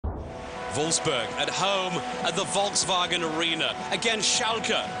Wolfsburg at home at the Volkswagen Arena against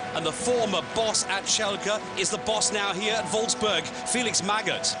Schalke. And the former boss at Schalke is the boss now here at Wolfsburg, Felix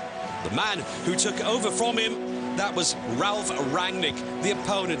Magath. The man who took over from him, that was Ralf Rangnick, the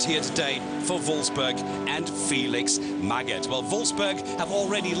opponent here today for Wolfsburg and Felix Magath. Well, Wolfsburg have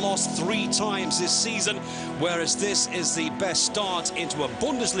already lost 3 times this season, whereas this is the best start into a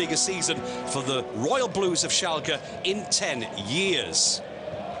Bundesliga season for the Royal Blues of Schalke in 10 years.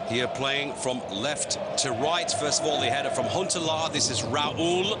 Here playing from left to right. First of all, the header from Huntelaar. This is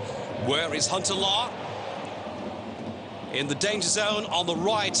Raul. Where is Huntelaar? In the danger zone on the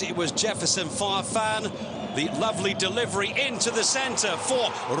right, it was Jefferson Farfan. The lovely delivery into the centre for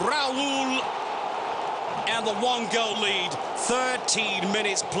Raul. And the 1-goal lead. 13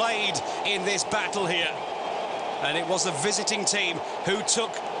 minutes played in this battle here. And it was the visiting team who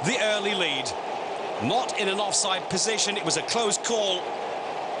took the early lead. Not in an offside position. It was a close call.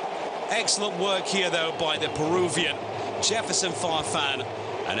 Excellent work here, though, by the Peruvian Jefferson Farfan.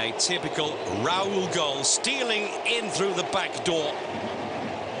 And a typical Raul goal, stealing in through the back door.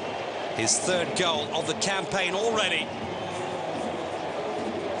 His 3rd goal of the campaign already.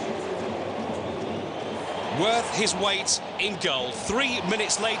 Worth his weight in goal. 3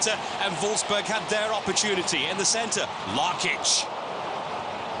 minutes later, and Wolfsburg had their opportunity in the centre. Larkic.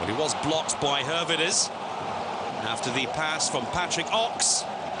 But he was blocked by Herviders after the pass from Patrick Ox.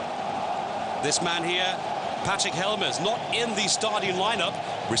 This man here, Patrick Helmers, not in the starting lineup,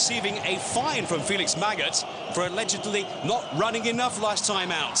 receiving a fine from Felix Magath for allegedly not running enough last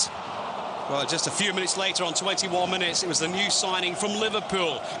time out. Well, just a few minutes later, on 21 minutes, it was the new signing from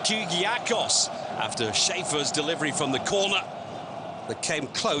Liverpool, Kyrgiakos, after Schaefer's delivery from the corner. That came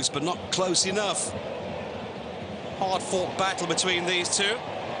close, but not close enough. Hard-fought battle between these two.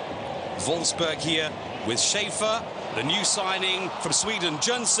 Wolfsburg here with Schaefer. The new signing from Sweden,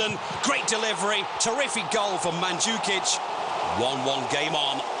 Jönsson. Great delivery, terrific goal from Mandzukic. 1-1 game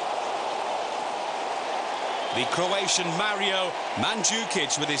on. The Croatian Mario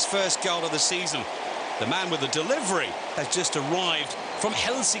Mandzukic with his first goal of the season. The man with the delivery has just arrived from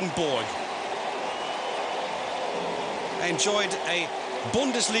Helsingborg. Enjoyed a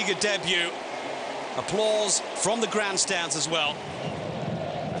Bundesliga debut. Applause from the grandstands as well.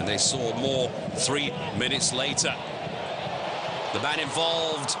 And they saw more 3 minutes later. The man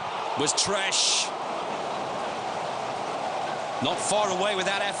involved was Tresh. Not far away with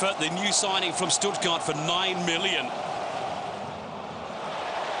that effort, the new signing from Stuttgart for 9 million.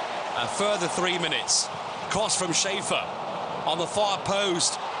 A further 3 minutes. Cross from Schaefer. On the far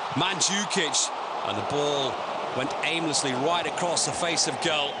post, Mandzukic. And the ball went aimlessly right across the face of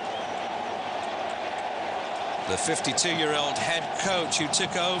goal. The 52-year-old head coach who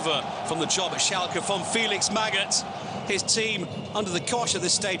took over from the job at Schalke from Felix Magath. His team under the cosh at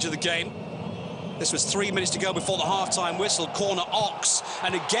this stage of the game. This was 3 minutes to go before the half-time whistle. Corner Ox.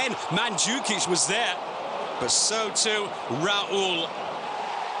 And again, Mandzukic was there. But so too, Raul.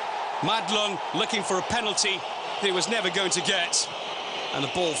 Madlung looking for a penalty that he was never going to get. And the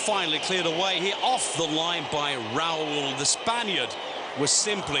ball finally cleared away here off the line by Raul. The Spaniard was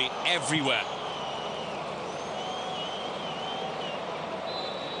simply everywhere.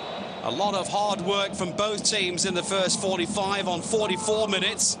 A lot of hard work from both teams in the first 45. On 44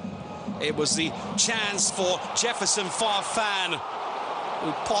 minutes, it was the chance for Jefferson Farfan,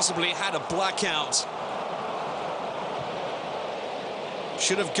 who possibly had a blackout.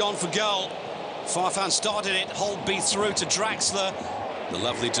 Should have gone for goal. Farfan started it, Holtby through to Draxler. The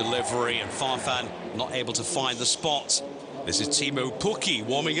lovely delivery, and Farfan not able to find the spot. This is Timo Pukki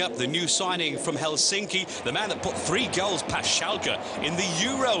warming up, the new signing from Helsinki, the man that put 3 goals past Schalke in the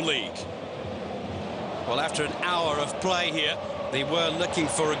Euro League. Well, after an hour of play here, they were looking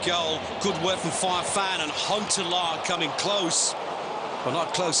for a goal. Good work from Farfan, and Huntelaar coming close, but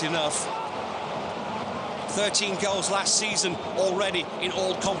not close enough. 13 goals last season already in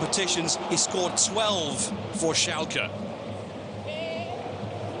all competitions. He scored 12 for Schalke.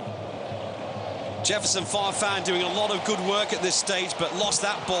 Jefferson Farfan doing a lot of good work at this stage, but lost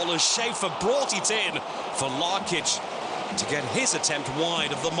that ball as Schaefer brought it in for Larkic to get his attempt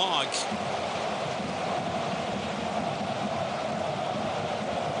wide of the mark.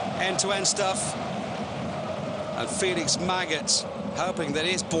 End-to-end stuff. And Felix Magath hoping that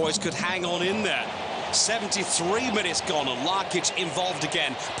his boys could hang on in there. 73 minutes gone, and Larkic involved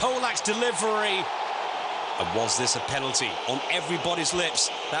again. Polak's delivery. And was this a penalty? On everybody's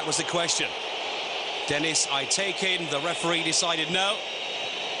lips, that was the question. Dennis Aytekin, the referee, decided no.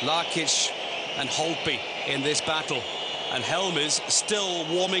 Larkic and Holtby in this battle. And Helmers still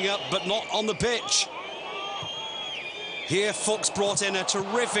warming up, but not on the pitch. Here, Fuchs brought in a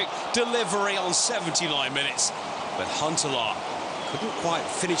terrific delivery on 79 minutes. But Huntelaar couldn't quite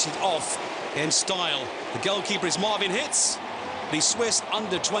finish it off in style. The goalkeeper is Marvin Hitz, the Swiss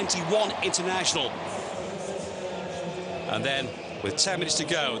under-21 international. And then, with 10 minutes to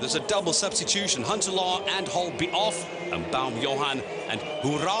go, there's a double substitution. Huntelaar and Holtby off, and Baum-Johann and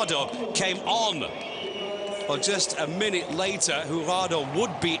Jurado came on. Well, just a minute later, Jurado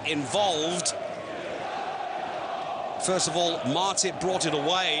would be involved. First of all, Martip brought it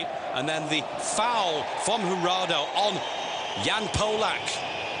away, and then the foul from Jurado on Jan Polak.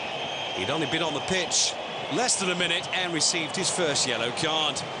 He'd only been on the pitch less than a minute and received his first yellow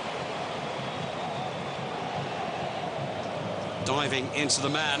card. Diving into the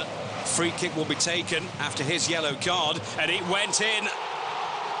man. Free kick will be taken after his yellow card, and it went in.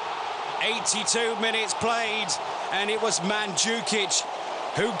 82 minutes played, and it was Mandzukic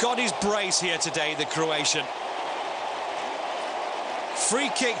who got his brace here today, the Croatian.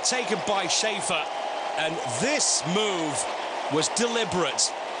 Free kick taken by Schaefer, and this move was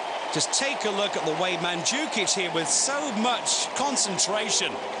deliberate. Just take a look at the way Mandzukic here, with so much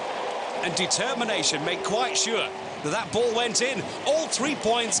concentration and determination, made quite sure that that ball went in. All 3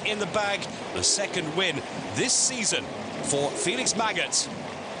 points in the bag. The second win this season for Felix Magath.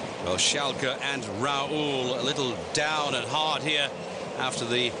 Well, Schalke and Raoul a little down and hard here after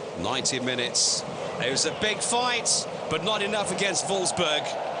the 90 minutes. It was a big fight, but not enough against Wolfsburg.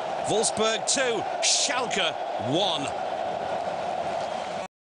 Wolfsburg 2, Schalke 1.